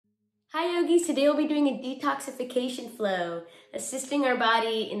Hi yogis, today we'll be doing a detoxification flow, assisting our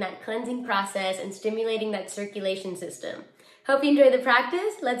body in that cleansing process and stimulating that circulation system. Hope you enjoy the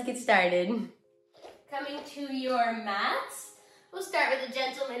practice. Let's get started. Coming to your mats, we'll start with a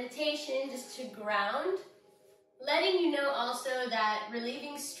gentle meditation just to ground. Letting you know also that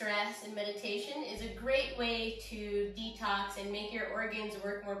relieving stress in meditation is a great way to detox and make your organs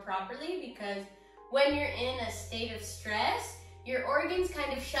work more properly, because when you're in a state of stress, your organs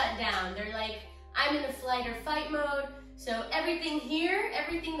kind of shut down. They're like, I'm in a flight or fight mode. So everything here,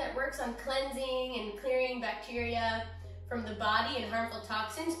 everything that works on cleansing and clearing bacteria from the body and harmful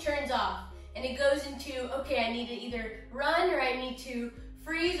toxins turns off. And it goes into, okay, I need to either run or I need to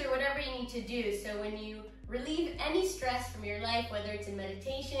freeze or whatever you need to do. So when you relieve any stress from your life, whether it's in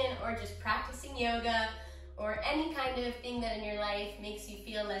meditation or just practicing yoga or any kind of thing that in your life makes you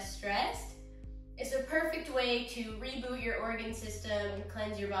feel less stressed, it's a perfect way to reboot your organ system and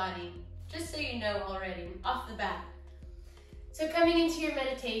cleanse your body, just so you know already, off the bat. So coming into your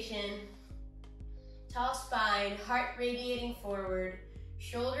meditation, tall spine, heart radiating forward,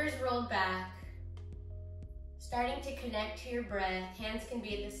 shoulders rolled back, starting to connect to your breath. Hands can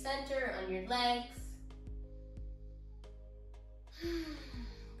be at the center, on your legs.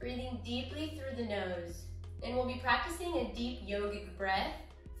 Breathing deeply through the nose. And we'll be practicing a deep yogic breath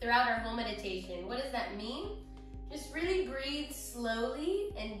throughout our whole meditation. What does that mean? Just really breathe slowly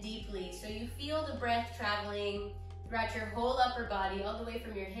and deeply so you feel the breath traveling throughout your whole upper body, all the way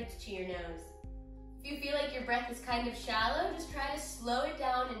from your hips to your nose. If you feel like your breath is kind of shallow, just try to slow it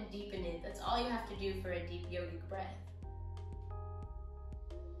down and deepen it. That's all you have to do for a deep yogic breath.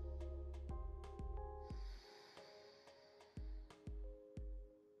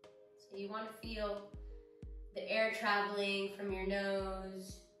 So you want to feel the air traveling from your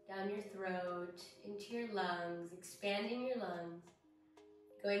nose, down your throat, into your lungs, expanding your lungs,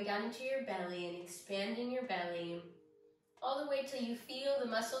 going down into your belly and expanding your belly, all the way till you feel the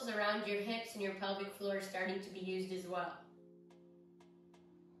muscles around your hips and your pelvic floor starting to be used as well.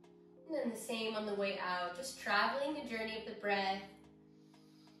 And then the same on the way out, just traveling the journey of the breath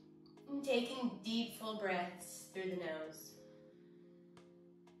and taking deep, full breaths through the nose.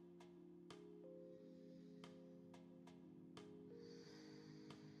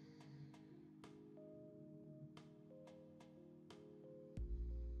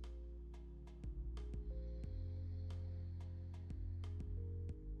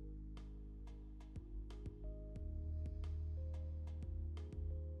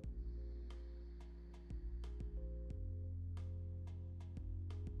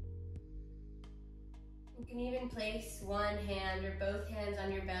 You can even place one hand or both hands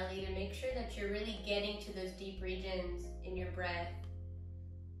on your belly to make sure that you're really getting to those deep regions in your breath.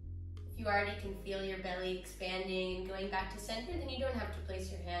 If you already can feel your belly expanding and going back to center, then you don't have to place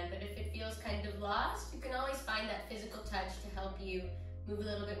your hand. But if it feels kind of lost, you can always find that physical touch to help you move a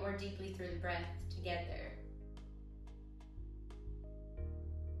little bit more deeply through the breath to get there.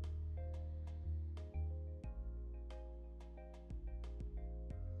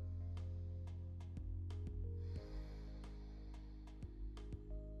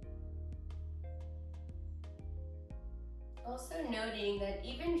 Also noting that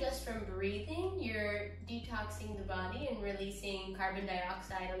even just from breathing, you're detoxing the body and releasing carbon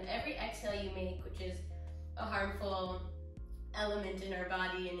dioxide on every exhale you make, which is a harmful element in our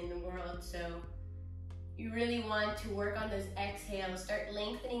body and in the world. So you really want to work on those exhales, start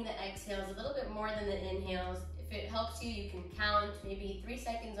lengthening the exhales a little bit more than the inhales. If it helps you, you can count maybe 3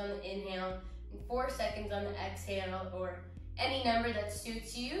 seconds on the inhale and 4 seconds on the exhale, or any number that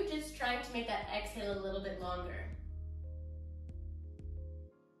suits you, just trying to make that exhale a little bit longer.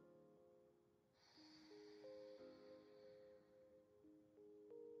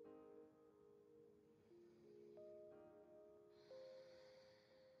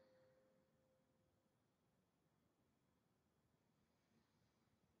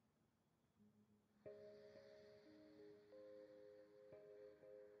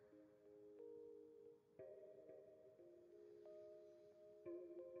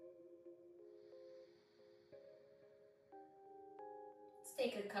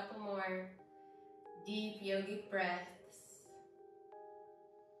 Let's take a couple more deep yogic breaths.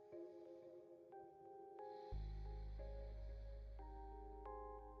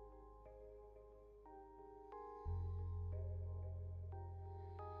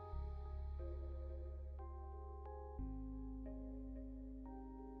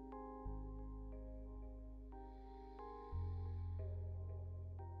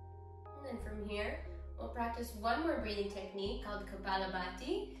 And then from here, we'll practice one more breathing technique called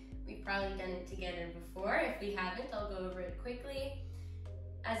Kapalabhati. We've probably done it together before. If we haven't, I'll go over it quickly.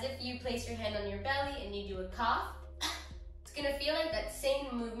 as if you place your hand on your belly and you do a cough. It's gonna feel like that same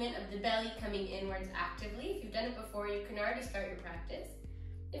movement of the belly coming inwards actively. If you've done it before, you can already start your practice.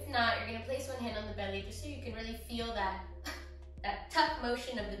 If not, you're gonna place one hand on the belly just so you can really feel that, that tuck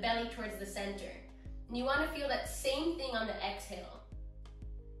motion of the belly towards the center. And you wanna feel that same thing on the exhale.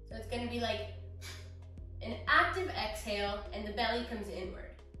 So it's gonna be like an active exhale and the belly comes inward.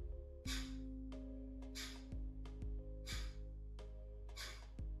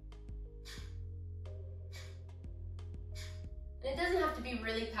 And it doesn't have to be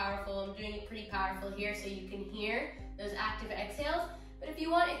really powerful. I'm doing it pretty powerful here so you can hear those active exhales. But if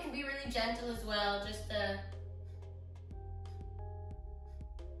you want, it can be really gentle as well. Just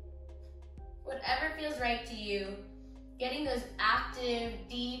whatever feels right to you. Getting those active,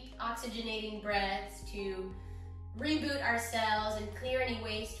 deep, oxygenating breaths to reboot our cells and clear any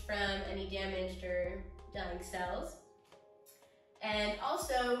waste from any damaged or dying cells. And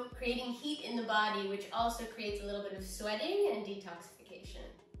also creating heat in the body, which also creates a little bit of sweating and detoxification.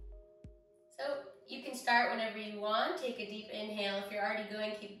 So you can start whenever you want. Take a deep inhale. If you're already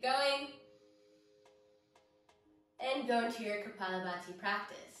going, keep going. And go into your Kapalabhati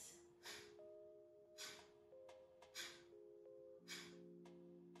practice.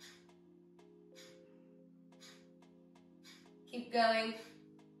 Keep going.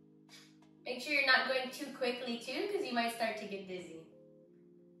 Make sure you're not going too quickly too, because you might start to get dizzy.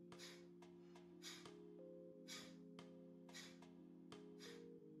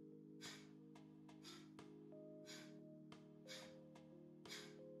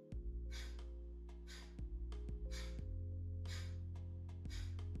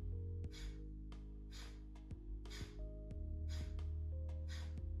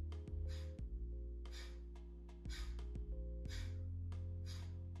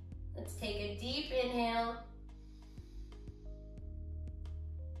 Let's take a deep inhale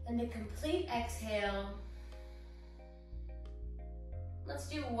and a complete exhale. Let's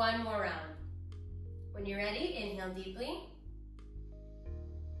do one more round. When you're ready, inhale deeply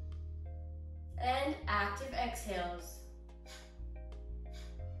and active exhales.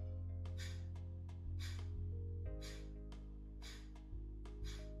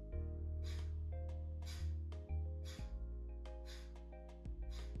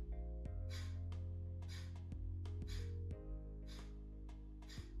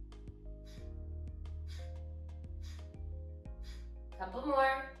 Couple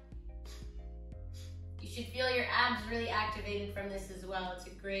more. You should feel your abs really activated from this as well. It's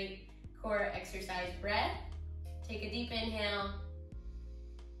a great core exercise breath. Take a deep inhale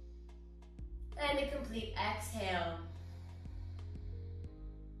and a complete exhale.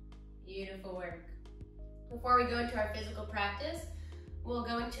 Beautiful work. Before we go into our physical practice, we'll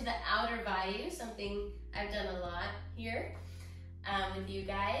go into the outer vayu, something I've done a lot here. With you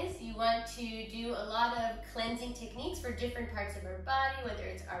guys. You want to do a lot of cleansing techniques for different parts of our body, whether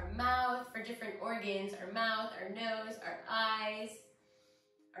it's our mouth, for different organs, our mouth, our nose, our eyes,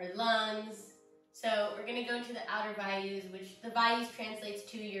 our lungs. So we're gonna go into the outer vayus, which the vayus translates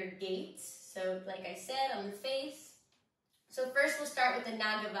to your gates. So like I said, on the face. So first we'll start with the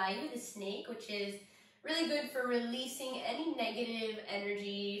naga vayu, the snake, which is really good for releasing any negative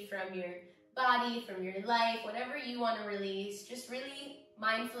energy from your body, from your life, whatever you want to release. Just really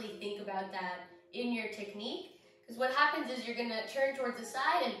mindfully think about that in your technique, because what happens is you're going to turn towards the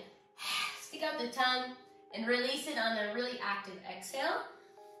side and stick out the tongue and release it on a really active exhale.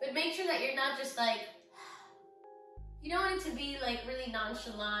 But make sure that you're not just like, you don't want it to be like really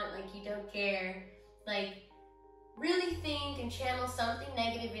nonchalant, like you don't care. Like really think and channel something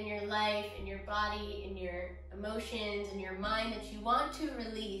negative in your life, in your body, in your emotions, in your mind that you want to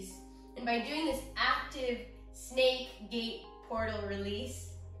release. And by doing this active snake gate portal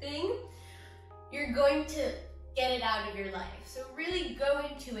release thing, you're going to get it out of your life. So really go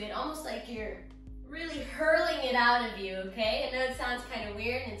into it almost like you're really hurling it out of you, okay? I know it sounds kind of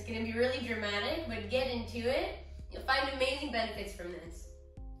weird and it's gonna be really dramatic, but get into it. You'll find amazing benefits from this.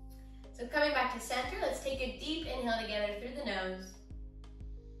 So coming back to center, let's take a deep inhale together through the nose.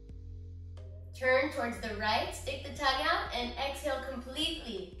 Turn towards the right, stick the tongue out, and exhale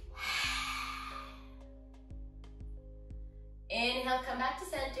completely. Inhale, come back to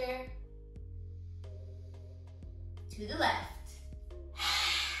center. To the left.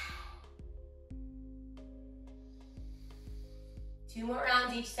 Two more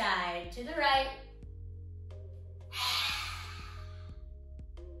rounds each side. To the right.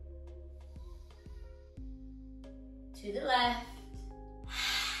 To the left.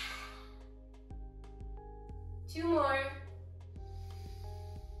 Two more.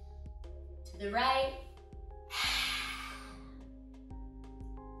 To the right.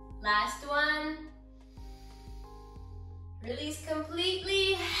 Last one. Release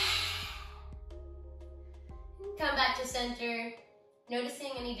completely. Come back to center.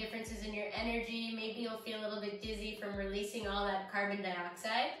 Noticing any differences in your energy. Maybe you'll feel a little bit dizzy from releasing all that carbon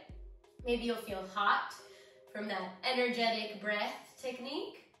dioxide. Maybe you'll feel hot from that energetic breath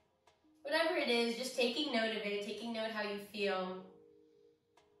technique. Whatever it is, just taking note of it, taking note how you feel.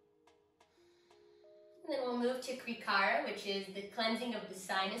 And then we'll move to Krikara, which is the cleansing of the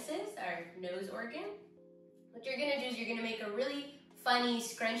sinuses, our nose organ. What you're gonna do is you're gonna make a really funny,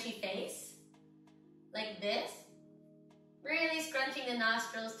 scrunchy face, like this. Really scrunching the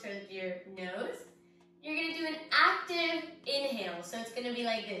nostrils towards your nose. You're gonna do an active inhale, so it's gonna be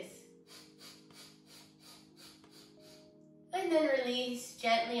like this. And then release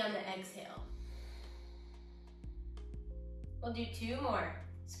gently on the exhale. We'll do 2 more.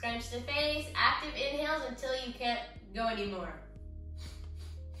 Scrunch the face, active inhales until you can't go anymore.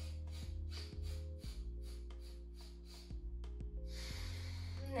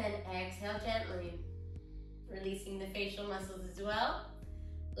 And then exhale gently. Releasing the facial muscles as well.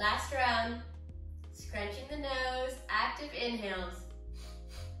 Last round. Scrunching the nose, active inhales.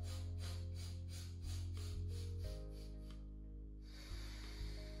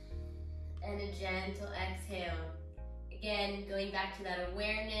 And a gentle exhale. Again, going back to that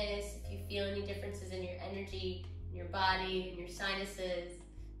awareness. If you feel any differences in your energy, in your body, in your sinuses,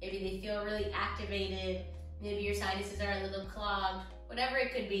 maybe they feel really activated, maybe your sinuses are a little clogged, whatever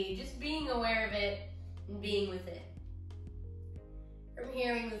it could be, just being aware of it and being with it. From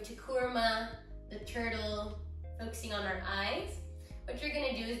here we move to Kurma, the turtle, focusing on our eyes. What you're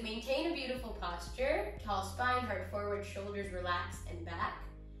gonna do is maintain a beautiful posture, tall spine, heart forward, shoulders relaxed and back.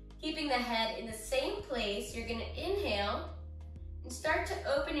 Keeping the head in the same place, you're gonna inhale and start to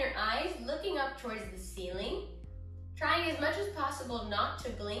open your eyes, looking up towards the ceiling, trying as much as possible not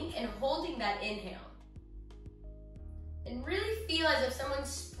to blink and holding that inhale. And really feel as if someone's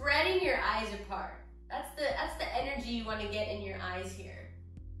spreading your eyes apart. That's the energy you wanna get in your eyes here.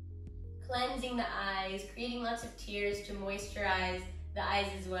 Cleansing the eyes, creating lots of tears to moisturize the eyes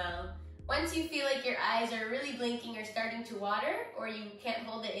as well. Once you feel like your eyes are really blinking or starting to water, or you can't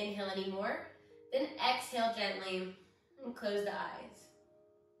hold the inhale anymore, then exhale gently and close the eyes.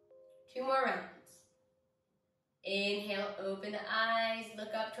 2 more rounds. Inhale, open the eyes,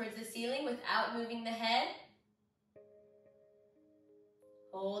 look up towards the ceiling without moving the head.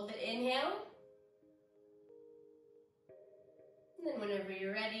 Hold the inhale. And then whenever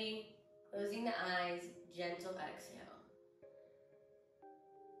you're ready, closing the eyes, gentle exhale.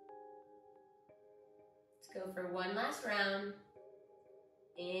 Go for 1 last round.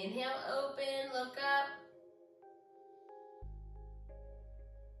 Inhale, open, look up.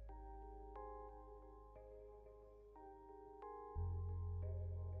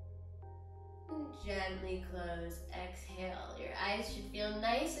 And gently close, exhale. Your eyes should feel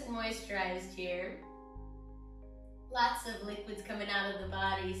nice and moisturized here. Lots of liquids coming out of the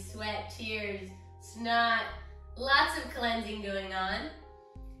body, sweat, tears, snot, lots of cleansing going on.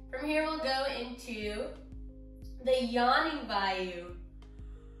 From here we'll go into the yawning Vayu,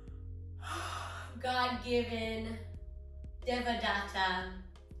 God-given, Devadatta.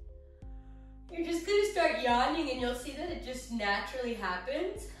 You're just gonna start yawning and you'll see that it just naturally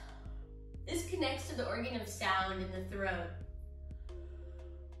happens. This connects to the organ of sound in the throat.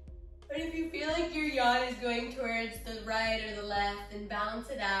 But if you feel like your yawn is going towards the right or the left, then balance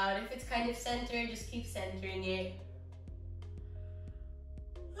it out. If it's kind of centered, just keep centering it.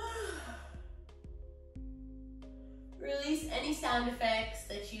 Release any sound effects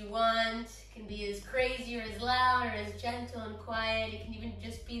that you want. It can be as crazy or as loud or as gentle and quiet. It can even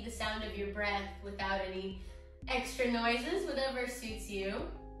just be the sound of your breath without any extra noises, whatever suits you.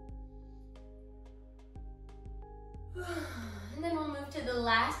 And then we'll move to the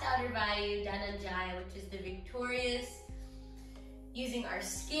last outer Vayu, Dhananjaya, which is the victorious. Using our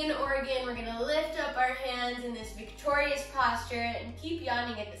skin organ, we're gonna lift up our hands in this victorious posture and keep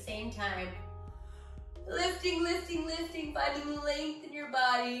yawning at the same time. Lifting, lifting, lifting, finding length in your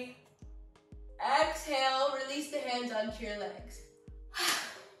body. Exhale, release the hands onto your legs.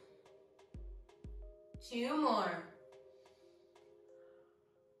 2 more.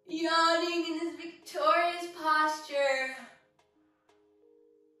 Yawning in this victorious posture.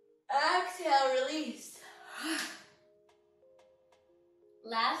 Exhale, release.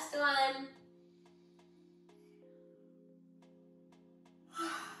 Last one.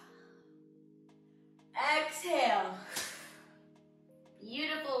 Exhale.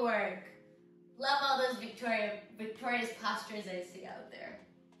 Beautiful work. Love all those victorious postures I see out there.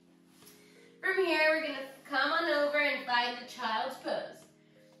 From here, we're gonna come on over and find the child's pose.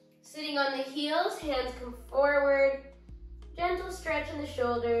 Sitting on the heels, hands come forward. Gentle stretch in the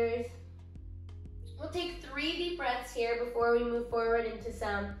shoulders. We'll take 3 deep breaths here before we move forward into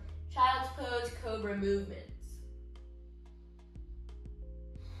some child's pose cobra movements.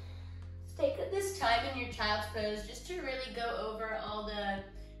 Take this time in your child's pose just to really go over all the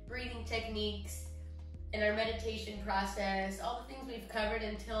breathing techniques in our meditation process, all the things we've covered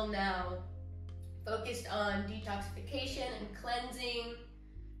until now, focused on detoxification and cleansing,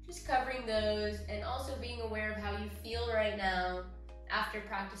 just covering those and also being aware of how you feel right now after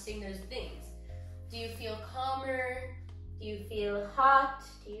practicing those things. Do you feel calmer? Do you feel hot?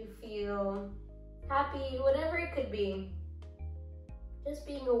 Do you feel happy? Whatever it could be. Just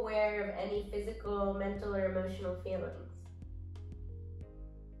being aware of any physical, mental, or emotional feelings.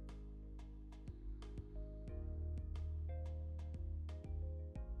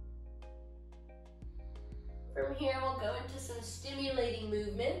 From here, we'll go into some stimulating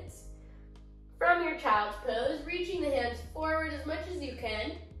movements. From your child's pose, reaching the hands forward as much as you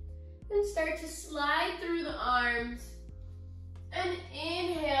can, and start to slide through the arms, and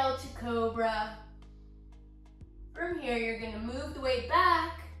inhale to cobra. From here, you're going to move the weight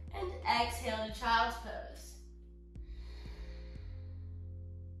back and exhale to child's pose.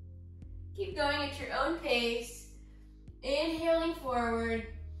 Keep going at your own pace. Inhaling forward,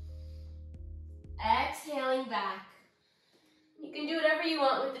 exhaling back. You can do whatever you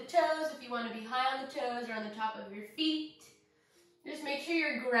want with the toes, if you want to be high on the toes or on the top of your feet. Just make sure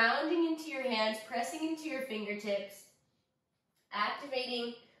you're grounding into your hands, pressing into your fingertips,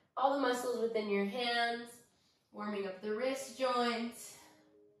 activating all the muscles within your hands, warming up the wrist joints.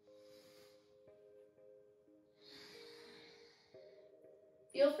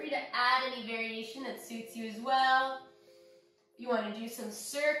 Feel free to add any variation that suits you as well. If you want to do some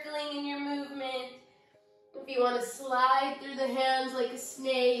circling in your movement, if you want to slide through the hands like a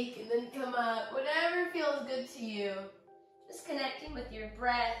snake and then come up, whatever feels good to you. Just connecting with your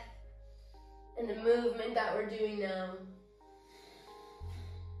breath and the movement that we're doing now.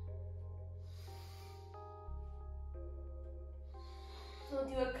 We'll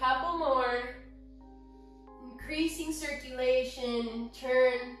do a couple more. Increasing circulation in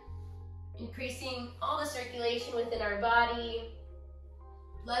turn, increasing all the circulation within our body,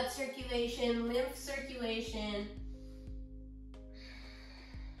 blood circulation, lymph circulation.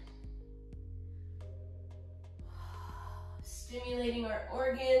 Stimulating our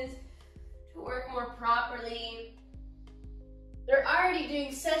organs to work more properly. They're already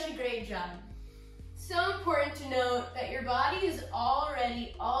doing such a great job. So important to note that your body is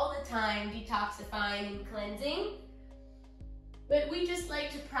already all the time detoxifying and cleansing, but we just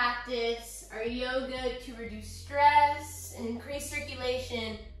like to practice our yoga to reduce stress and increase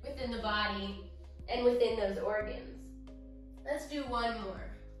circulation within the body and within those organs. Let's do one more.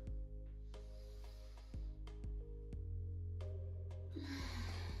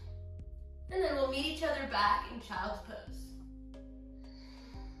 And then we'll meet each other back in child's pose.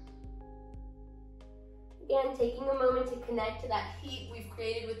 Again, taking a moment to connect to that heat we've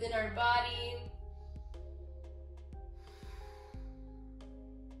created within our body.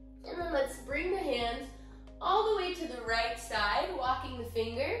 And then let's bring the hands all the way to the right side, walking the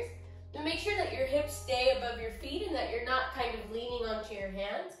fingers. And make sure that your hips stay above your feet and that you're not kind of leaning onto your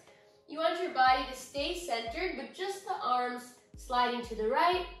hands. You want your body to stay centered, but just the arms sliding to the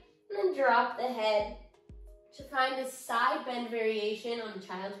right, and then drop the head to find this side bend variation on the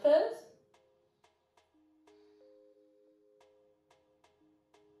child's pose.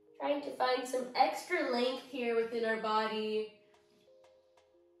 Trying to find some extra length here within our body.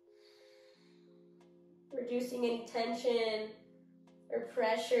 Reducing any tension or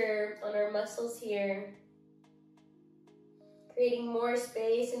pressure on our muscles here. Creating more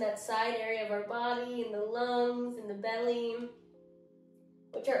space in that side area of our body, in the lungs, in the belly,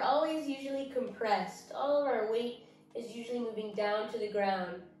 which are always usually compressed. All of our weight is usually moving down to the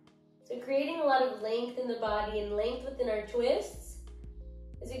ground. So creating a lot of length in the body and length within our twists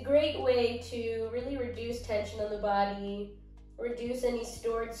is a great way to really reduce tension on the body, reduce any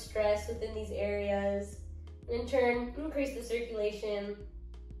stored stress within these areas, and in turn, increase the circulation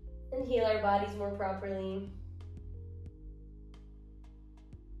and heal our bodies more properly.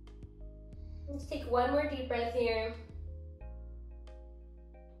 Let's take one more deep breath here.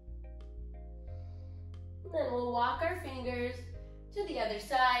 And then we'll walk our fingers to the other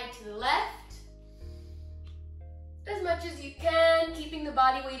side, to the left. As much as you can, keeping the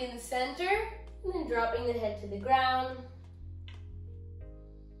body weight in the center, and then dropping the head to the ground.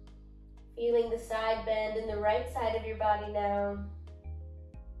 Feeling the side bend in the right side of your body now.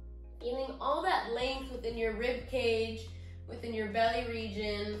 Feeling all that length within your rib cage, within your belly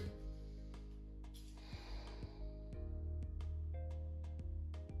region.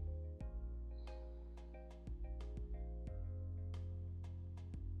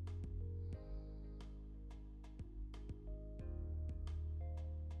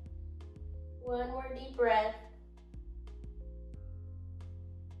 One more deep breath.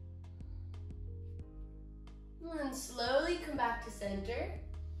 And then slowly come back to center.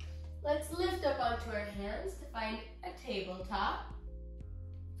 Let's lift up onto our hands to find a tabletop.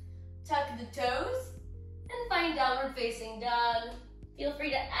 Tuck the toes and find downward facing dog. Feel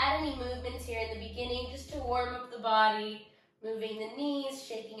free to add any movements here in the beginning just to warm up the body, moving the knees,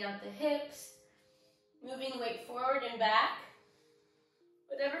 shaking out the hips, moving the weight forward and back,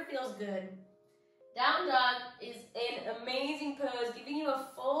 whatever feels good. Down dog is an amazing pose, giving you a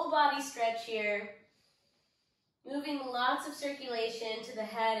full body stretch here, moving lots of circulation to the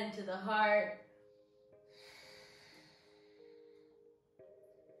head and to the heart.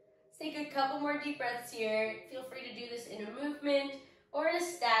 Let's take a couple more deep breaths here. Feel free to do this in a movement or in a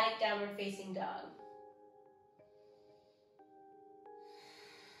static downward facing dog.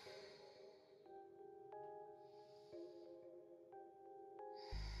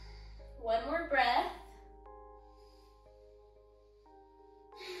 One more breath.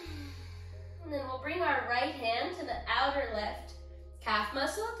 And then we'll bring our right hand to the outer left calf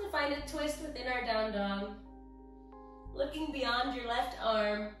muscle to find a twist within our down dog. Looking beyond your left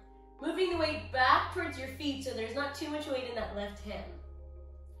arm, moving the weight back towards your feet so there's not too much weight in that left hand.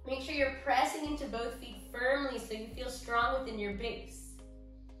 Make sure you're pressing into both feet firmly so you feel strong within your base.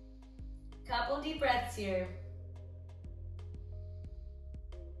 Couple deep breaths here.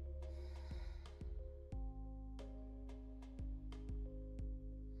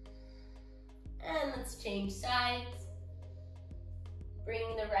 And let's change sides.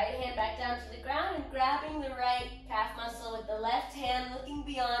 Bringing the right hand back down to the ground and grabbing the right calf muscle with the left hand, looking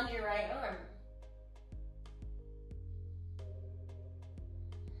beyond your right arm.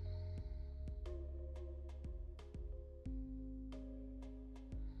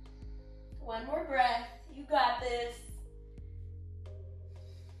 One more breath. You got this.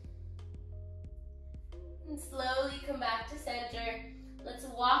 And slowly come back to center. Let's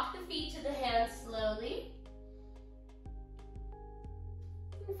walk the feet to the hands slowly.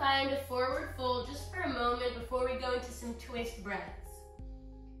 And find a forward fold just for a moment before we go into some twist breaths.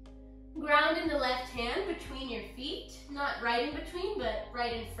 Ground in the left hand between your feet, not right in between, but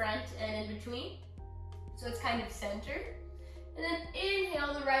right in front and in between. So it's kind of centered. And then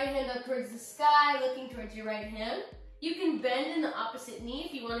inhale the right hand up towards the sky, looking towards your right hand. You can bend in the opposite knee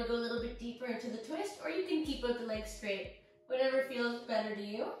if you want to go a little bit deeper into the twist, or you can keep both the legs straight. Whatever feels better to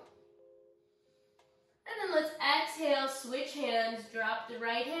you. And then let's exhale, switch hands, drop the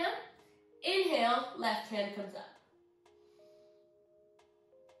right hand. Inhale, left hand comes up.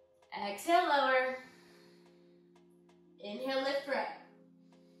 Exhale, lower. Inhale, lift right.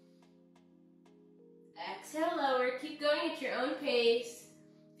 Exhale, lower. Keep going at your own pace.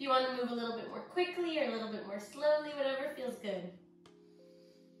 If you want to move a little bit more quickly or a little bit more slowly, whatever feels good.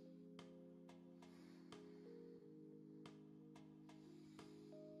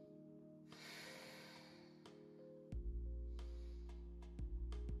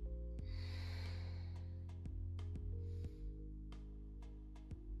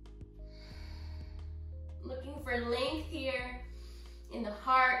 Looking for length here in the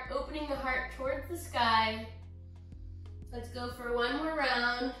heart, opening the heart towards the sky. Let's go for one more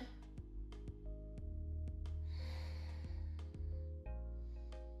round.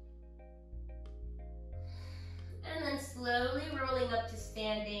 And then slowly rolling up to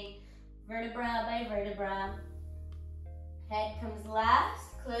standing, vertebra by vertebra. Head comes last.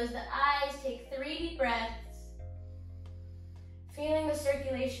 Close the eyes, take 3 deep breaths. Feeling the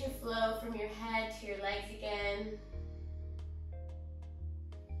circulation flow from your head to your legs again.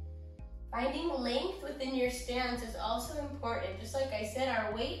 Finding length within your stance is also important. Just like I said,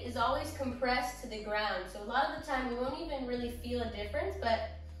 our weight is always compressed to the ground. So a lot of the time we won't even really feel a difference, but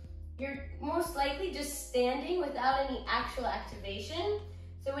you're most likely just standing without any actual activation.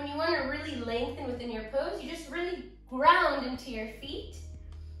 So when you want to really lengthen within your pose, you just really ground into your feet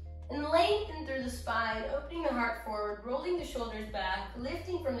and lengthen through the spine, opening the heart forward, rolling the shoulders back,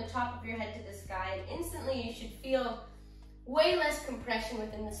 lifting from the top of your head to the sky, and instantly you should feel way less compression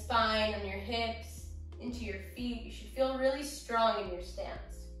within the spine, on your hips, into your feet. You should feel really strong in your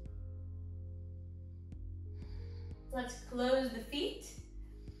stance. Let's close the feet.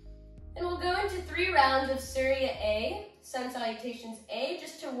 And we'll go into 3 rounds of Surya A, Sun Salutations A,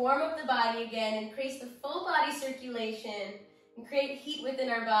 just to warm up the body again, increase the full body circulation, and create heat within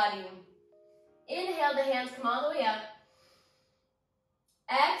our body. Inhale, the hands come all the way up.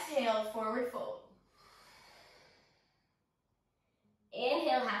 Exhale, forward fold.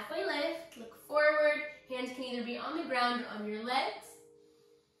 Inhale, halfway lift, look forward. Hands can either be on the ground or on your legs.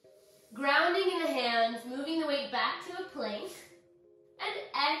 Grounding in the hands, moving the weight back to a plank.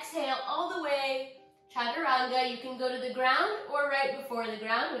 And exhale all the way Chaturanga, you can go to the ground or right before the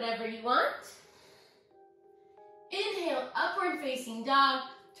ground, whatever you want. Inhale, upward facing dog,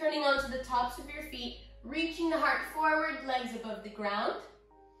 turning onto the tops of your feet, reaching the heart forward, legs above the ground.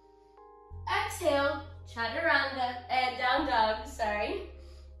 Exhale, chaturanga, and down dog, sorry.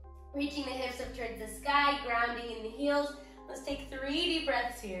 Reaching the hips up towards the sky, grounding in the heels. Let's take 3 deep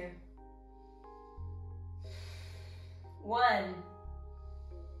breaths here. 1,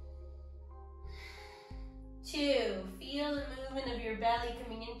 2, feel the movement of your belly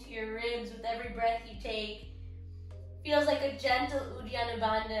coming into your ribs with every breath you take. Feels like a gentle Uddiyana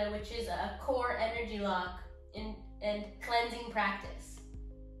Bandha, which is a core energy lock and cleansing practice.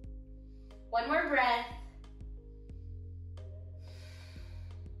 1 more breath.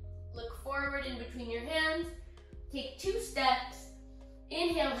 Look forward in between your hands. Take 2 steps.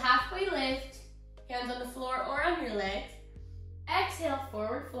 Inhale, halfway lift. Hands on the floor or on your legs. Exhale,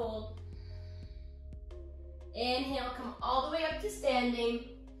 forward fold. Inhale, come all the way up to standing.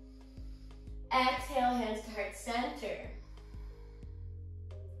 Exhale, hands to heart center.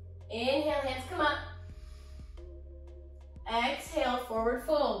 Inhale, hands come up. Exhale, forward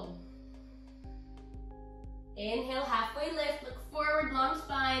fold. Inhale, halfway lift, look forward, long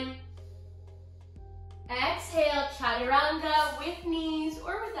spine. Exhale, chaturanga with knees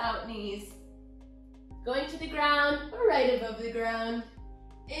or without knees. Going to the ground or right above the ground.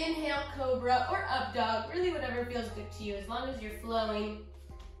 Inhale, cobra or up dog, really whatever feels good to you as long as you're flowing.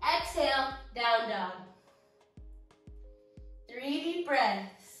 Exhale, down dog. 3 deep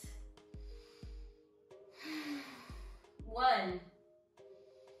breaths. 1,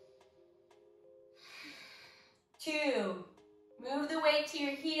 2, move the weight to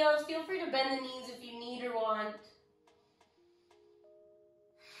your heels. Feel free to bend the knees if you need or want.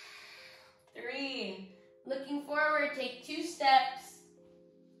 3, looking forward, take 2 steps.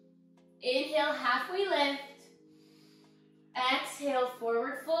 Inhale, halfway lift. Exhale,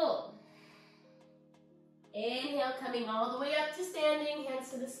 forward fold. Inhale, coming all the way up to standing,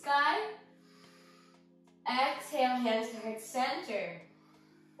 hands to the sky. Exhale, hands to heart center.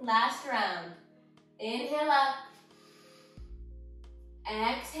 Last round. Inhale up.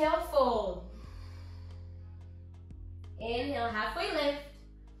 Exhale, fold. Inhale, halfway lift.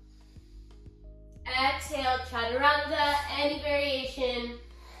 Exhale, chaturanga, any variation.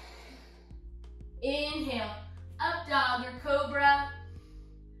 Inhale, up dog or cobra.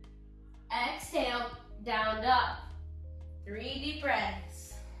 Exhale, down dog. 3 deep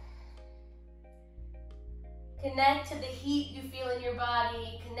breaths. Connect to the heat you feel in your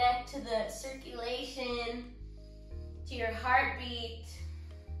body. Connect to the circulation, to your heartbeat,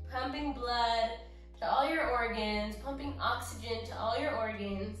 pumping blood to all your organs, pumping oxygen to all your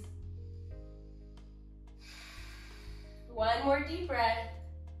organs. 1 more deep breath.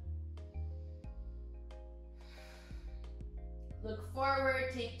 Look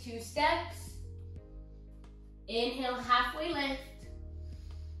forward, take 2 steps. Inhale, halfway lift.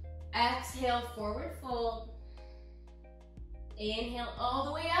 Exhale, forward fold. Inhale all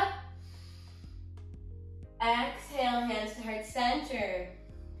the way up. Exhale, hands to heart center.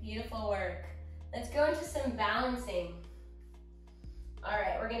 Beautiful work. Let's go into some balancing. All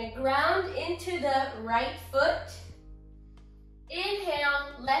right, we're gonna ground into the right foot.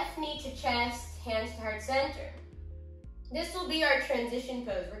 Inhale, left knee to chest, hands to heart center. This will be our transition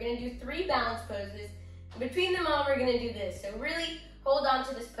pose. We're gonna do 3 balance poses. Between them all, we're gonna do this. So really hold on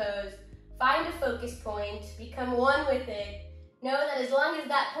to this pose. Find a focus point, become one with it. Know that as long as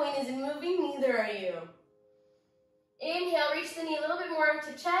that point isn't moving, neither are you. Inhale, reach the knee a little bit more up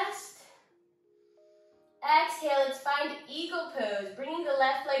to chest. Exhale, let's find eagle pose, bringing the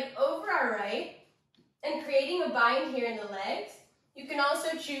left leg over our right and creating a bind here in the legs. You can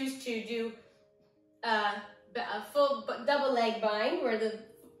also choose to do a full double leg bind where the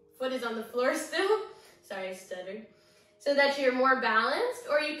foot is on the floor still. Sorry, I stuttered. So that you're more balanced,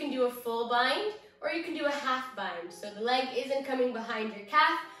 or you can do a full bind, or you can do a half bind. So the leg isn't coming behind your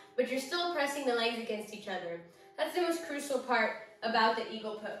calf, but you're still pressing the legs against each other. That's the most crucial part about the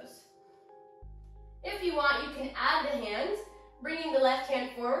eagle pose. If you want, you can add the hands, bringing the left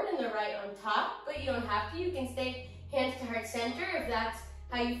hand forward and the right on top, but you don't have to. You can stay hands to heart center if that's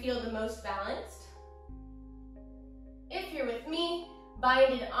how you feel the most balanced. If you're with me,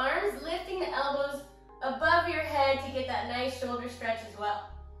 binded arms, lifting the elbows above your head to get that nice shoulder stretch as well.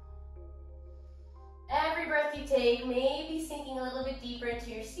 Every breath you take, maybe sinking a little bit deeper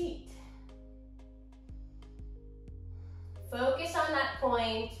into your seat. Focus on that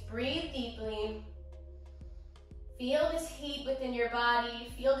point, breathe deeply. Feel this heat within your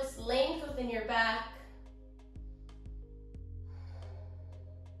body, feel this length within your back.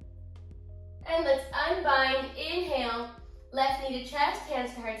 And let's unbind. Inhale, left knee to chest,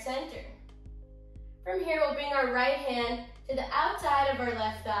 hands to heart center. From here, we'll bring our right hand to the outside of our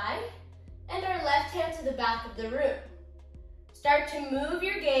left thigh and our left hand to the back of the room. Start to move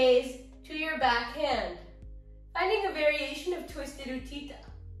your gaze to your back hand, finding a variation of twisted utthita.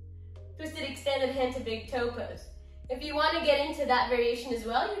 Twisted extended hand to big toe pose. If you want to get into that variation as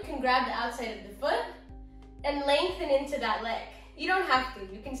well, you can grab the outside of the foot and lengthen into that leg. You don't have to.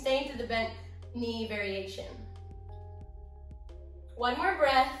 You can stay into the bent knee variation. One more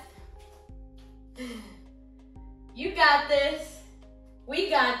breath. You got this. We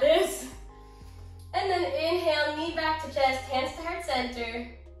got this. And then inhale, knee back to chest, hands to heart center.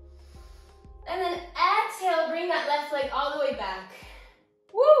 And then exhale, bring that left leg all the way back.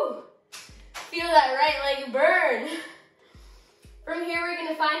 Woo! Feel that right leg burn. From here, we're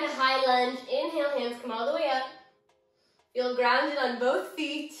gonna find a high lunge. Inhale, hands come all the way up. Feel grounded on both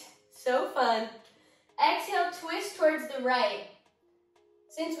feet. So fun. Exhale, twist towards the right.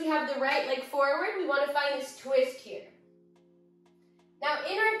 Since we have the right leg forward, we want to find this twist here. Now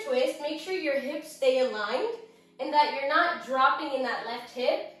in our twist, make sure your hips stay aligned and that you're not dropping in that left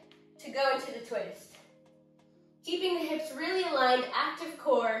hip to go into the twist. Keeping the hips really aligned, active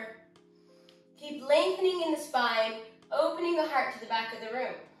core. Keep lengthening in the spine, opening the heart to the back of the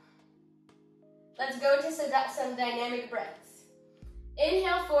room. Let's go to some dynamic breaths.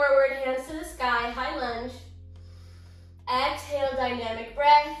 Inhale forward, hands to the sky, high lunge. Exhale, dynamic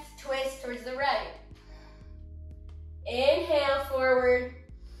breath, twist towards the right. Inhale forward.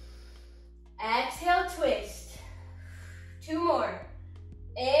 Exhale, twist. Two more.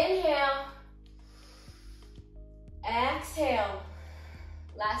 Inhale. Exhale.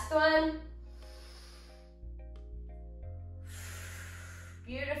 Last one.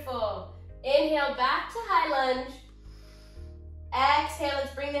 Beautiful. Inhale, back to high lunge. Exhale,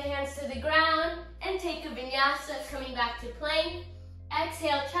 let's bring the hands to the ground and take a vinyasa, coming back to plank.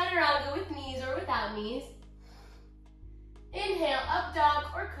 Exhale, chaturanga with knees or without knees. Inhale, up dog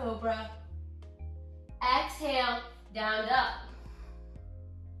or cobra. Exhale, down dog.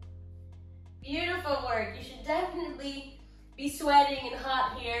 Beautiful work. You should definitely be sweating and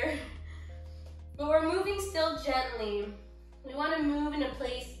hot here. But we're moving still gently. We want to move in a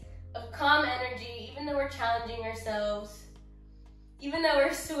place of calm energy, even though we're challenging ourselves. Even though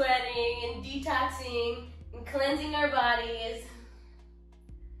we're sweating and detoxing and cleansing our bodies.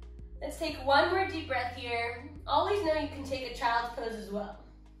 Let's take one more deep breath here. Always know you can take a child's pose as well.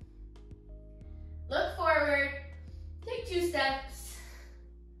 Look forward, take 2 steps.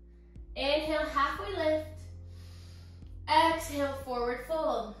 Inhale, halfway lift. Exhale, forward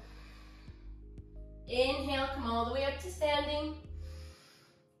fold. Inhale, come all the way up to standing.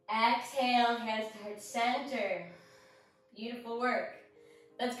 Exhale, hands to heart center. Beautiful work.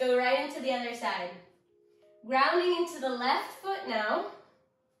 Let's go right into the other side. Grounding into the left foot now.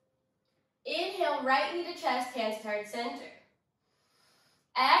 Inhale, right knee to chest, hands to heart center.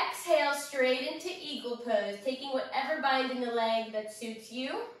 Exhale, straight into eagle pose, taking whatever bind in the leg that suits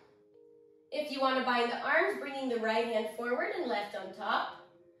you. If you want to bind the arms, bringing the right hand forward and left on top.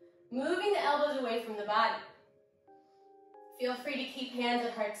 Moving the elbows away from the body. Feel free to keep hands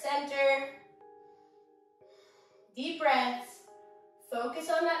at heart center. Deep breaths. Focus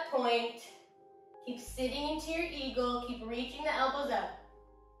on that point. Keep sitting into your eagle. Keep reaching the elbows up.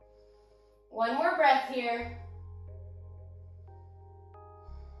 One more breath here.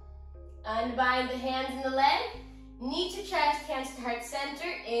 Unbind the hands and the leg. Knee to chest, hands to heart center.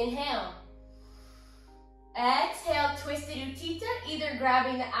 Inhale. Exhale, twisted utthita, either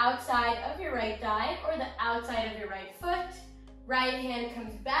grabbing the outside of your right thigh or the outside of your right foot. Right hand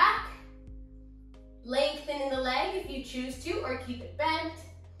comes back. Lengthen in the leg if you choose to, or keep it bent.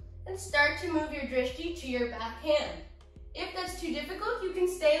 And start to move your drishti to your back hand. If that's too difficult, you can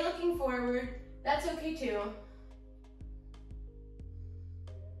stay looking forward. That's okay too.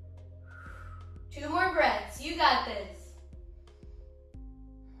 2 more breaths. You got this.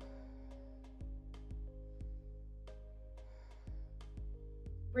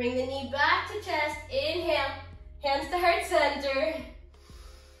 Bring the knee back to chest. Inhale. Hands to heart center.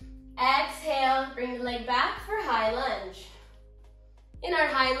 Exhale. Bring the leg back for high lunge. In our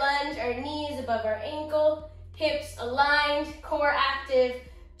high lunge, our knees above our ankle, hips aligned, core active,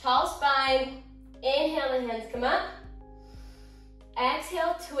 tall spine. Inhale, the hands come up.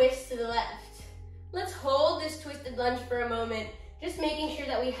 Exhale, twist to the left. Let's hold this twisted lunge for a moment, just making sure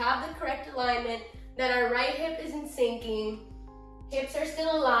that we have the correct alignment, that our right hip isn't sinking, hips are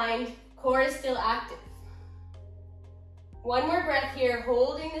still aligned, core is still active. One more breath here,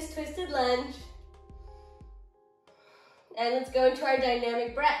 holding this twisted lunge. And let's go into our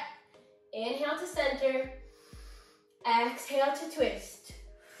dynamic breath. Inhale to center. Exhale to twist.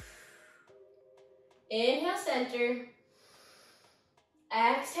 Inhale, center.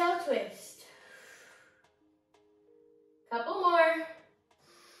 Exhale, twist. Couple more.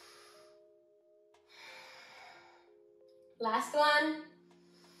 Last one.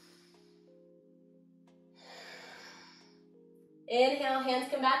 Inhale, hands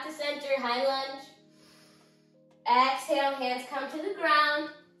come back to center, high lunge. Exhale, hands come to the ground,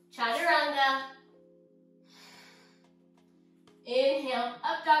 chaturanga. Inhale,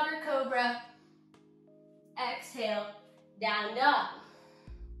 up dog or cobra. Exhale, down dog.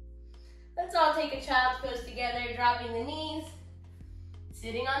 Let's all take a child's pose together, dropping the knees,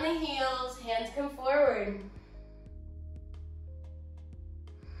 sitting on the heels, hands come forward.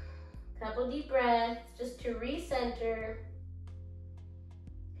 Couple deep breaths just to recenter.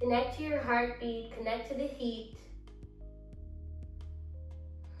 Connect to your heartbeat, connect to the heat.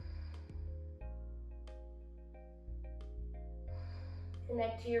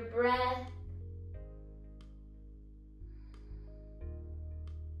 Connect to your breath.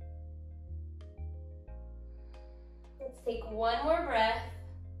 Let's take one more breath.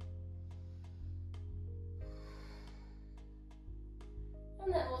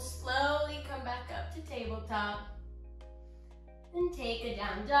 And then we'll slowly come back up to tabletop. And take a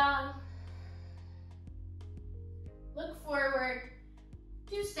down dog. Look forward,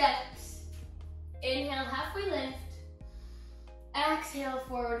 2 steps. Inhale, halfway lift. Exhale,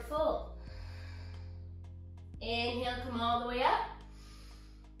 forward fold. Inhale, come all the way up.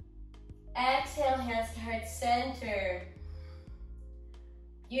 Exhale, hands to heart center.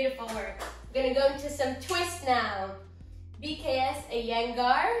 Beautiful work. We're gonna go into some twists now. BKS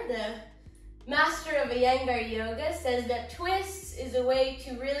Iyengar, the master of Iyengar yoga, says that twists is a way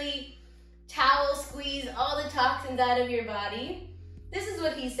to really towel squeeze all the toxins out of your body. This is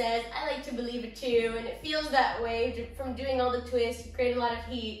what he says. I like to believe it too, and it feels that way from doing all the twists. You create a lot of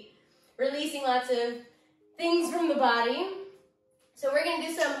heat, releasing lots of things from the body. So we're gonna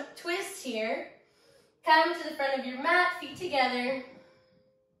do some twists here. Come to the front of your mat, feet together.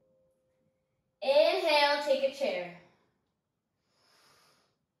 Inhale, take a chair.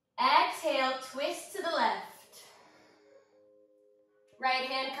 Exhale, twist to the left. Right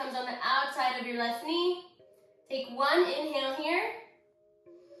hand comes on the outside of your left knee. Take one inhale here.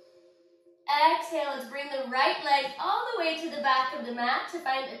 Exhale, let's bring the right leg all the way to the back of the mat to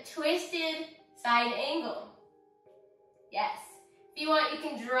find a twisted side angle. Yes. If you want, you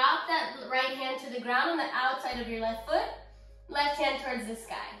can drop that right hand to the ground on the outside of your left foot. Left hand towards the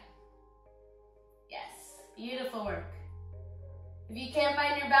sky. Yes, beautiful work. If you can't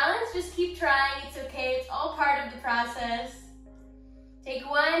find your balance, just keep trying. It's okay, it's all part of the process. Take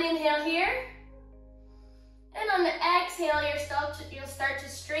one inhale here. And on the exhale, you'll start to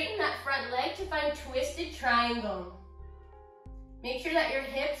straighten that front leg to find twisted triangle. Make sure that your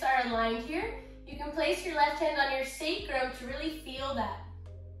hips are aligned here. You can place your left hand on your sacrum to really feel that.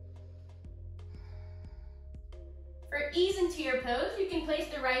 For ease into your pose, you can place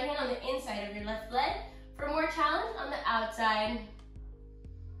the right hand on the inside of your left leg. For more challenge, on the outside.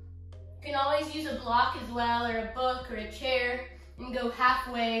 You can always use a block as well, or a book, or a chair, and go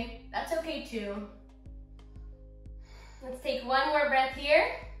halfway. That's okay too. Let's take one more breath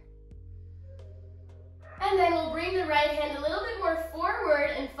here. And then we'll bring the right hand a little bit more forward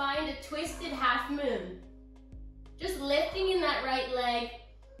and find a twisted half moon. Just lifting in that right leg.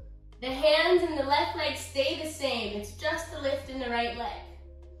 The hands in the left leg stay the same. It's just the lift in the right leg.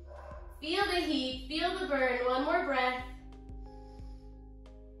 Feel the heat, feel the burn. One more breath.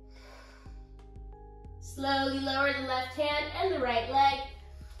 Slowly lower the left hand and the right leg.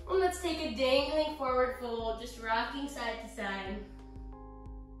 And let's take a dangling forward fold, just rocking side to side.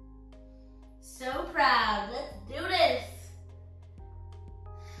 So proud, let's do this.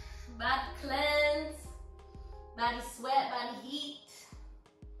 Body cleanse, body sweat, body heat.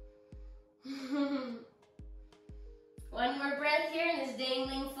 One more breath here in this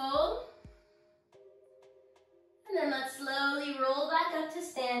dangling fold. And then let's slowly roll back up to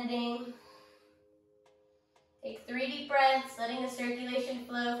standing. Take 3 deep breaths, letting the circulation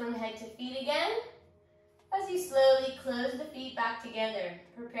flow from head to feet again, as you slowly close the feet back together,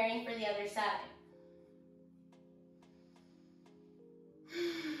 preparing for the other side.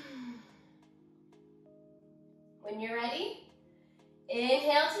 When you're ready,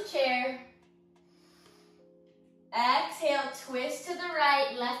 inhale to chair. Exhale, twist to the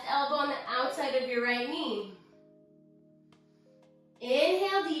right, left elbow on the outside of your right knee.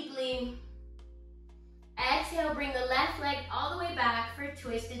 Inhale deeply. Exhale, bring the left leg all the way back for a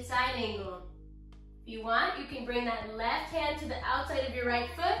twisted side angle. If you want, you can bring that left hand to the outside of your right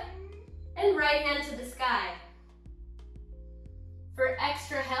foot and right hand to the sky. For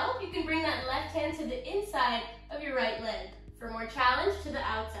extra help, you can bring that left hand to the inside of your right leg. For more challenge, to the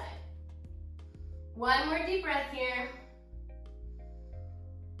outside. One more deep breath here.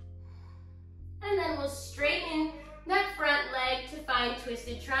 And then we'll straighten that front leg to find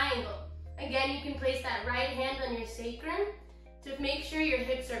twisted triangle. Again, you can place that right hand on your sacrum to make sure your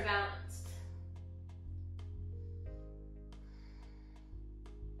hips are balanced.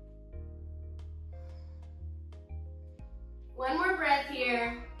 One more breath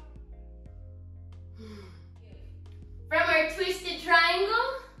here. From our twisted triangle,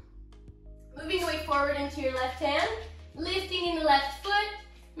 moving away forward into your left hand, lifting in the left foot.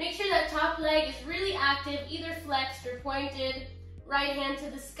 Make sure that top leg is really active, either flexed or pointed. Right hand to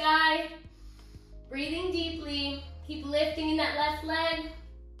the sky. Breathing deeply. Keep lifting in that left leg.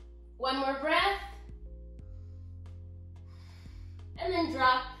 One more breath. And then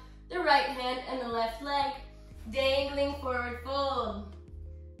drop the right hand and the left leg, dangling forward fold.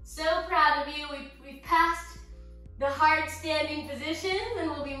 So proud of you. We've passed the hard standing position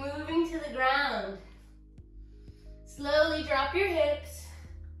and we'll be moving to the ground. Slowly drop your hips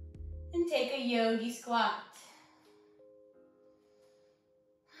and take a yogi squat.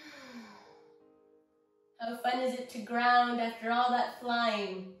 How fun is it to ground after all that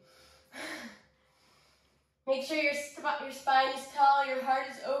flying? Make sure your spine is tall, your heart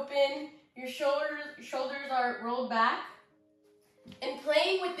is open, your shoulders are rolled back. And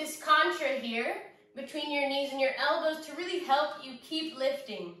playing with this contra here, between your knees and your elbows to really help you keep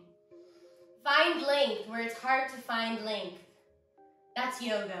lifting. Find length where it's hard to find length. That's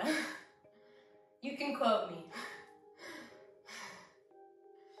yoga. You can quote me.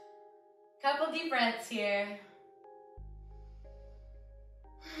 Couple deep breaths here.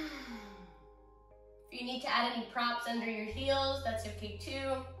 If you need to add any props under your heels, that's okay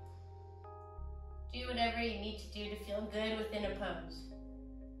too. Do whatever you need to do to feel good within a pose.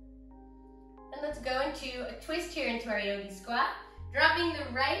 And let's go into a twist here into our yogi squat. Dropping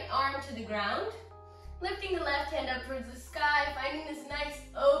the right arm to the ground. Lifting the left hand up towards the sky. Finding this nice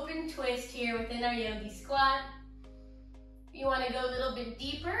open twist here within our yogi squat. If you want to go a little bit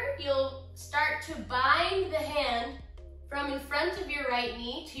deeper, you'll start to bind the hand from in front of your right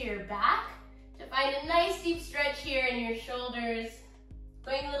knee to your back to find a nice deep stretch here in your shoulders.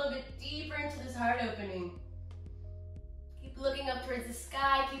 Going a little bit deeper into this heart opening. Keep looking up towards the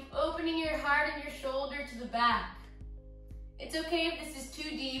sky. Keep opening your heart and your shoulder to the back. It's okay if this is too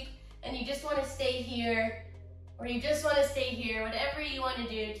deep and you just want to stay here, or you just want to stay here, whatever you want to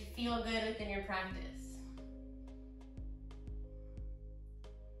do to feel good within your practice.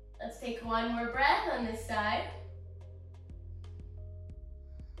 Let's take one more breath on this side.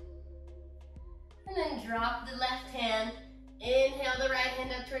 And then drop the left hand. Inhale the right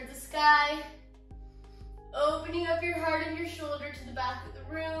hand up towards the sky. Opening up your heart and your shoulder to the back of the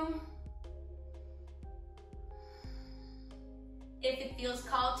room. If it feels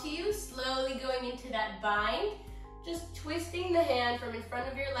called to you, slowly going into that bind, just twisting the hand from in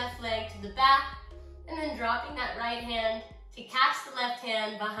front of your left leg to the back, and then dropping that right hand to catch the left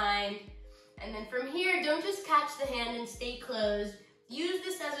hand behind. And then from here, don't just catch the hand and stay closed. Use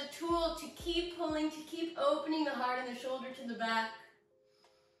this as a tool to keep pulling, to keep opening the heart and the shoulder to the back.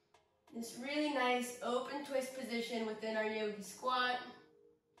 This really nice open twist position within our yogi squat.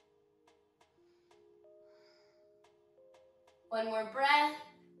 One more breath.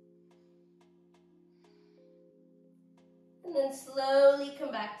 And then slowly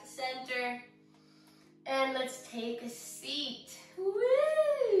come back to center. And let's take a seat.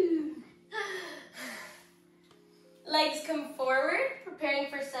 Woo! Legs come forward, preparing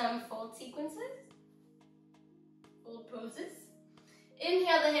for some fold sequences. Fold poses.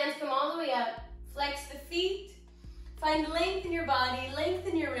 Inhale, the hands come all the way up. Flex the feet. Find length in your body, length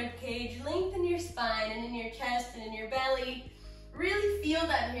in your rib cage, length in your spine and in your chest and in your belly. Really feel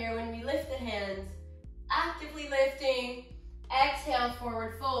that here when we lift the hands. Actively lifting. Exhale,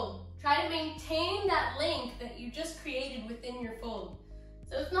 forward fold. Try to maintain that length that you just created within your fold.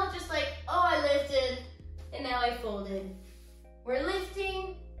 So it's not just like, oh, I lifted and now I folded. We're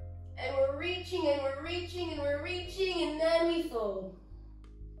lifting and we're reaching and we're reaching and we're reaching and then we fold.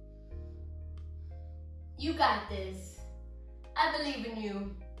 You got this. I believe in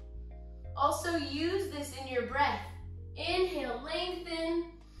you. Also use this in your breath. Inhale,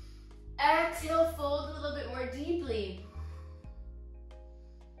 lengthen. Exhale, fold a little bit more deeply.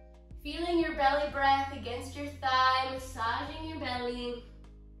 Feeling your belly breath against your thigh, massaging your belly.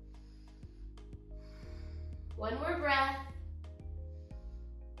 One more breath.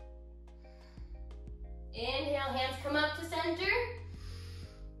 Inhale, hands come up to center.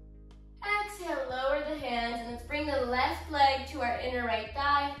 left leg to our inner right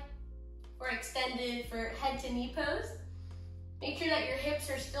thigh, or extended for head to knee pose. Make sure that your hips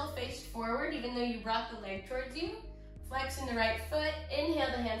are still faced forward even though you brought the leg towards you. Flexing the right foot.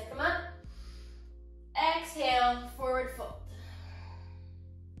 Inhale, the hands come up. Exhale, forward fold.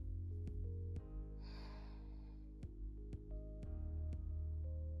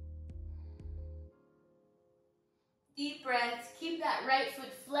 Deep breaths. Keep that right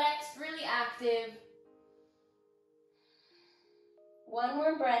foot flexed, really active. One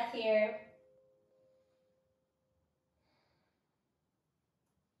more breath here.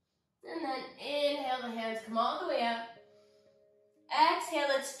 And then inhale, the hands come all the way up. Exhale,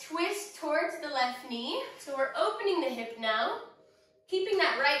 let's twist towards the left knee. So we're opening the hip now. Keeping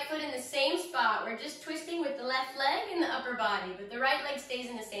that right foot in the same spot. We're just twisting with the left leg and the upper body, but the right leg stays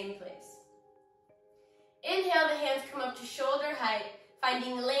in the same place. Inhale, the hands come up to shoulder height,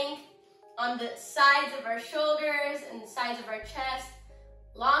 finding length on the sides of our shoulders and the sides of our chest.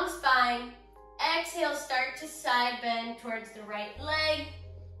 Long spine. Exhale, start to side bend towards the right leg,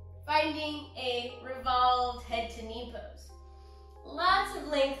 finding a revolved head to knee pose. Lots of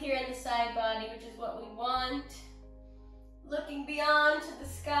length here in the side body, which is what we want. Looking beyond to the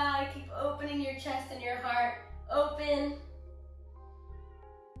sky, keep opening your chest and your heart. Open.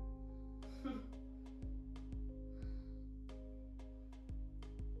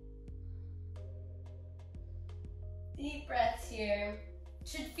 Deep breaths here.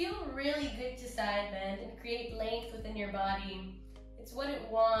 Should feel really good to side bend and create length within your body. It's what it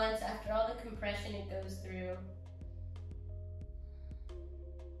wants after all the compression it goes through.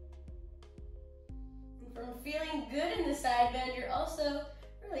 And from feeling good in the side bend, you're also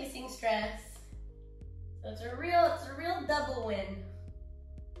releasing stress. So it's a real double win.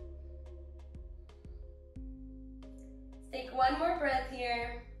 Let's take one more breath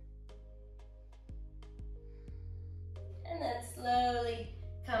here. And then slowly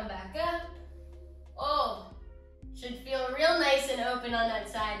come back up. Oh, should feel real nice and open on that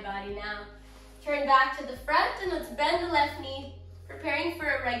side body now. Turn back to the front and let's bend the left knee, preparing for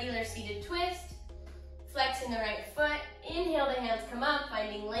a regular seated twist. Flexing the right foot. Inhale, the hands come up,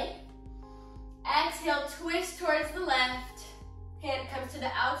 finding length. Exhale, twist towards the left. Hand comes to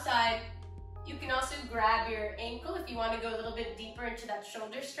the outside. You can also grab your ankle if you want to go a little bit deeper into that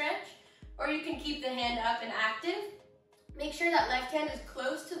shoulder stretch, or you can keep the hand up and active. Make sure that left hand is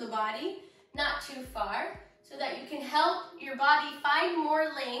close to the body, not too far, so that you can help your body find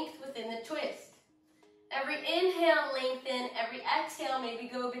more length within the twist. Every inhale, lengthen. Every exhale, maybe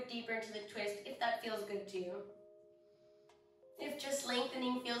go a bit deeper into the twist if that feels good to you. If just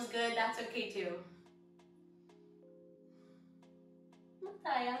lengthening feels good, that's okay too.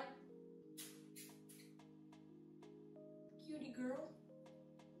 Mataya. Cutie girl.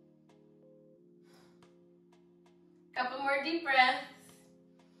 Couple more deep breaths.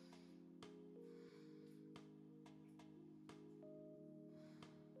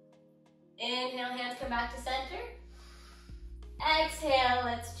 Inhale, hands come back to center. Exhale,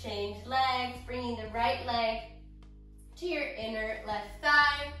 let's change legs, bringing the right leg to your inner left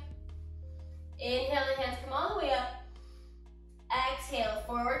thigh. Inhale, the hands come all the way up. Exhale,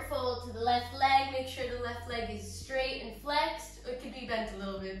 forward fold to the left leg. Make sure the left leg is straight and flexed. It could be bent a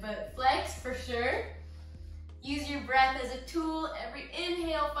little bit, but flexed for sure. Use your breath as a tool. Every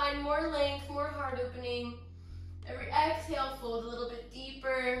inhale, find more length, more heart opening. Every exhale, fold a little bit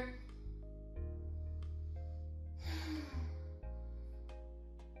deeper.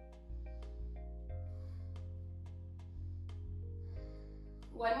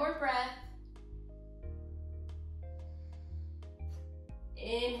 One more breath.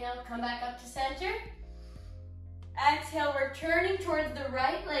 Inhale, come back up to center. Exhale, we're turning towards the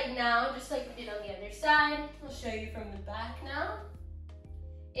right leg now, just like we did on the other side. I'll show you from the back now.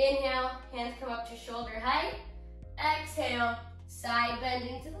 Inhale, hands come up to shoulder height. Exhale, side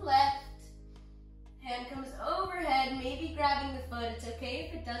bending to the left. Hand comes overhead, maybe grabbing the foot. It's okay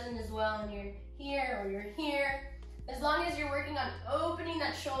if it doesn't as well and you're here or you're here. As long as you're working on opening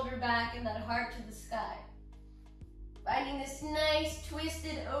that shoulder back and that heart to the sky. Finding this nice,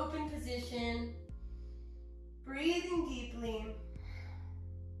 twisted, open position. Breathing deeply.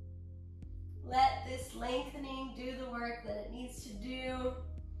 Let this lengthening do the work that it needs to do.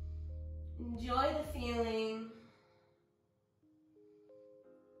 Enjoy the feeling.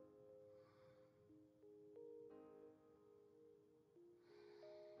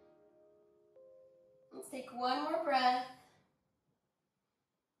 Let's take one more breath.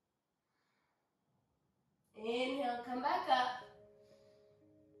 Inhale, come back up.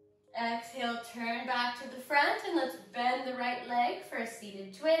 Exhale, turn back to the front and let's bend the right leg for a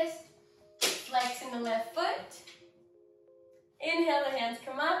seated twist. Flexing the left foot. Inhale, the hands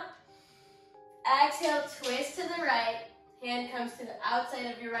come up. Exhale, twist to the right. Hand comes to the outside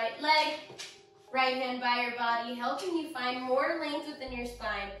of your right leg. Right hand by your body, helping you find more length within your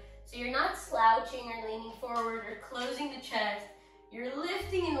spine. So you're not slouching or leaning forward or closing the chest. You're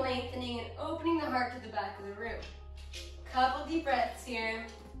lifting and lengthening and opening the heart to the back of the room. Couple deep breaths here.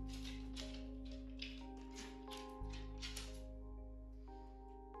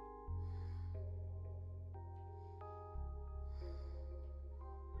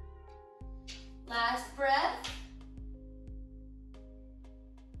 Last breath.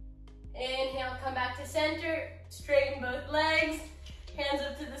 Inhale, come back to center. Straighten both legs. Hands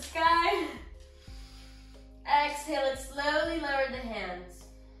up to the sky. Exhale it, slowly lower the hands.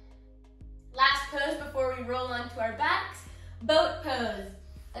 Last pose before we roll onto our backs. Boat pose.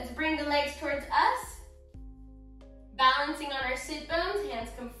 Let's bring the legs towards us. Balancing on our sit bones, hands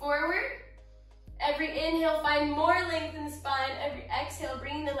come forward. Every inhale, find more length in the spine. Every exhale,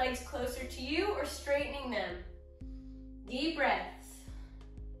 bringing the legs closer to you or straightening them. Deep breaths.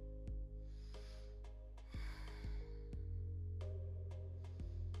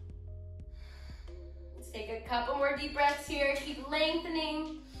 Let's take a couple more deep breaths here. Keep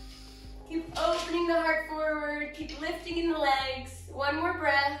lengthening. Keep opening the heart forward. Keep lifting in the legs. One more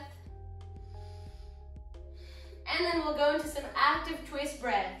breath. And then we'll go into some active twist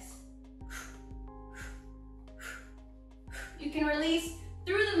breaths. You can release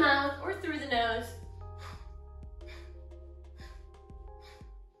through the mouth or through the nose.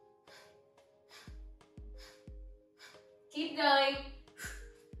 Keep going.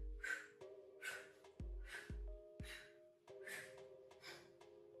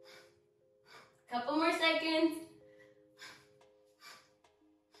 Couple more seconds.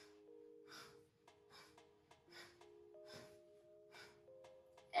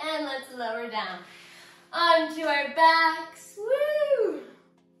 And let's lower down onto our backs. Woo!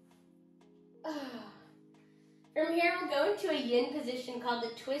 From here, we'll go into a yin position called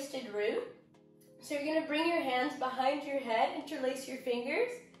the twisted root. So you're gonna bring your hands behind your head, interlace your fingers,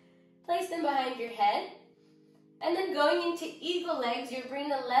 place them behind your head. And then going into eagle legs, you're bringing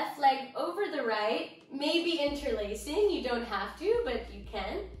the left leg over the right, maybe interlacing, you don't have to, but you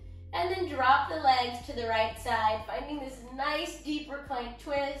can. And then drop the legs to the right side, finding this nice deep reclined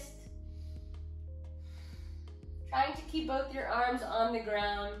twist. Trying to keep both your arms on the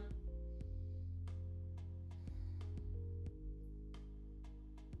ground.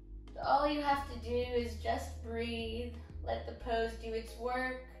 All you have to do is just breathe, let the pose do its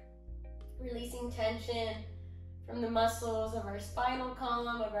work, releasing tension from the muscles of our spinal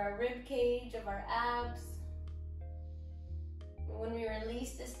column, of our rib cage, of our abs. And when we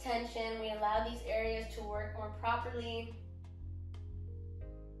release this tension, we allow these areas to work more properly.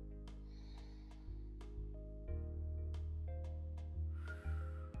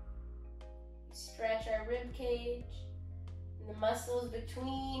 We stretch our rib cage and the muscles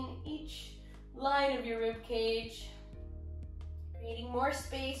between each line of your rib cage, creating more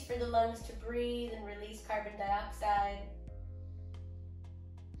space for the lungs to breathe and release carbon dioxide.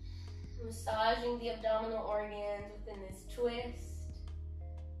 Massaging the abdominal organs within this twist,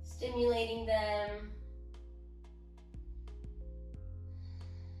 stimulating them.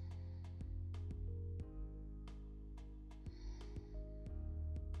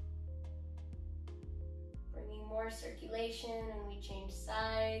 Bringing more circulation when we change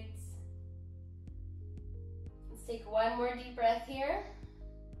sides. Let's take one more deep breath here.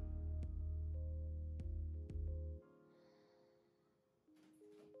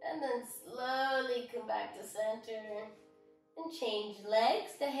 And then slowly come back to center and change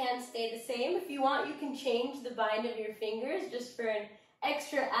legs. The hands stay the same. If you want, you can change the bind of your fingers just for an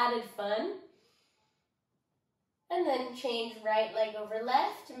extra added fun. And then change right leg over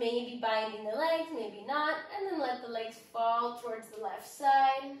left, maybe binding the legs, maybe not. And then let the legs fall towards the left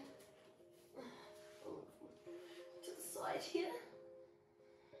side. To the side here.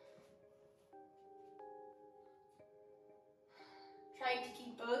 Trying to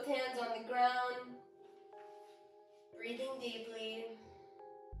keep both hands on the ground. Breathing deeply.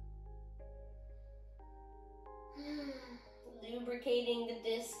 Lubricating the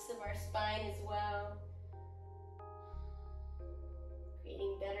discs of our spine as well.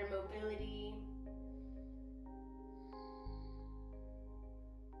 Creating better mobility.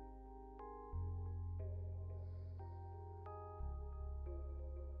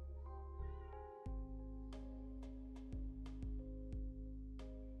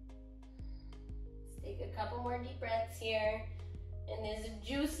 Let's take a couple more deep breaths here. And this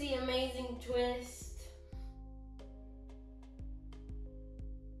juicy, amazing twist.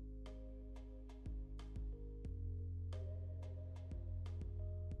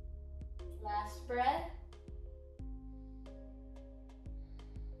 Last breath.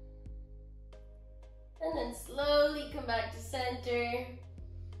 And then slowly come back to center.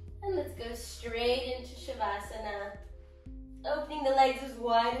 And let's go straight into Savasana. Opening the legs as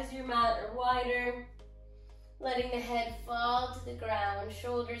wide as your mat or wider. Letting the head fall to the ground.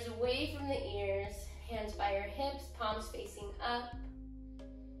 Shoulders away from the ears. Hands by your hips, palms facing up.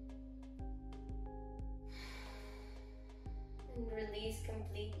 And release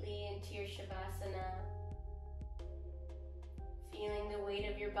completely into your Savasana. Feeling the weight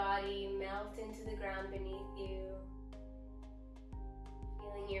of your body melt into the ground beneath you.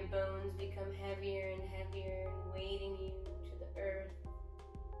 Feeling your bones become heavier and heavier and weighting you to the earth.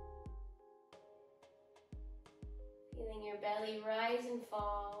 Feeling your belly rise and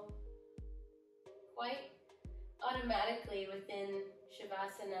fall quite automatically within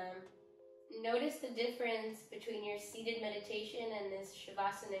Savasana. Notice the difference between your seated meditation and this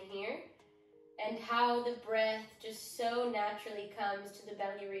Savasana here, and how the breath just so naturally comes to the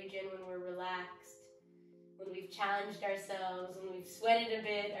belly region when we're relaxed, when we've challenged ourselves, when we've sweated a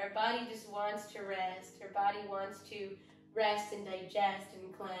bit. Our body just wants to rest. Our body wants to rest and digest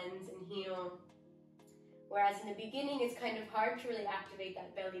and cleanse and heal. Whereas in the beginning, it's kind of hard to really activate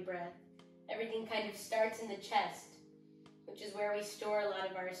that belly breath. Everything kind of starts in the chest, which is where we store a lot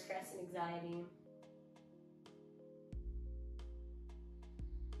of our stress and anxiety.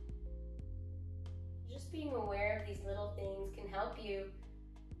 Just being aware of these little things can help you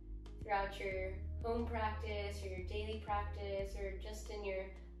throughout your home practice or your daily practice or just in your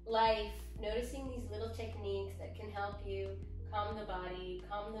life, noticing these little techniques that can help you calm the body,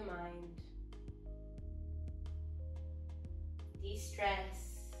 calm the mind, de-stress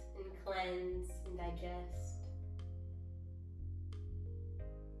and cleanse and digest.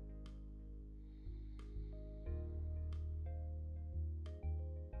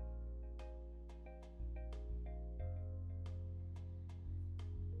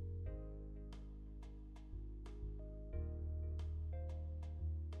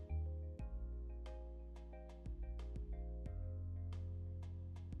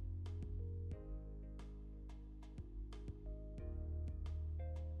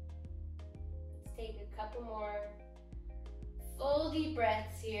 Take a couple more full deep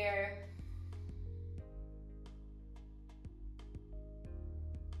breaths here.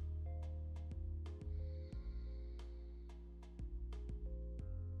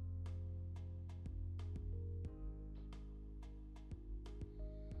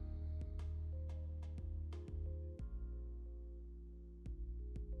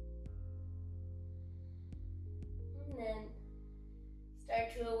 And then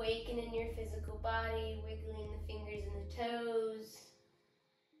start to awaken in your physical body, wiggling the fingers and the toes.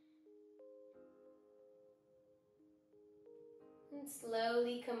 And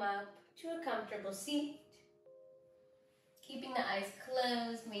slowly come up to a comfortable seat. Keeping the eyes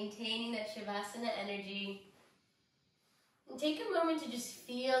closed, maintaining that Savasana energy. And take a moment to just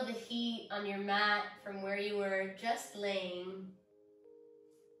feel the heat on your mat from where you were just laying.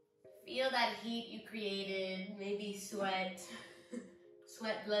 Feel that heat you created, maybe sweat.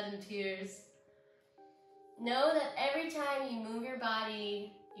 Sweat, blood, and tears. Know that every time you move your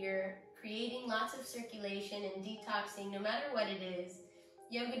body, you're creating lots of circulation and detoxing, no matter what it is.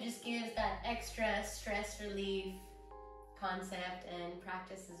 Yoga just gives that extra stress relief concept and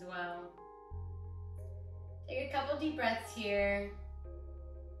practice as well. Take a couple deep breaths here.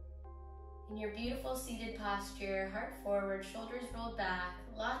 In your beautiful seated posture, heart forward, shoulders rolled back,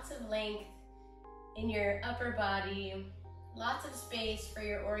 lots of length in your upper body. Lots of space for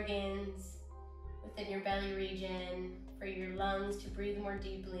your organs within your belly region, for your lungs to breathe more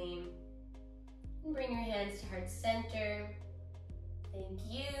deeply. And bring your hands to heart center. Thank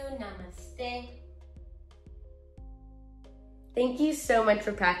you. Namaste. Thank you so much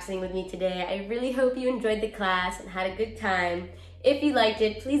for practicing with me today. I really hope you enjoyed the class and had a good time. If you liked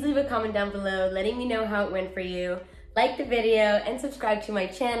it, please leave a comment down below letting me know how it went for you. Like the video and subscribe to my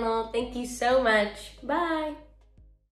channel. Thank you so much. Bye.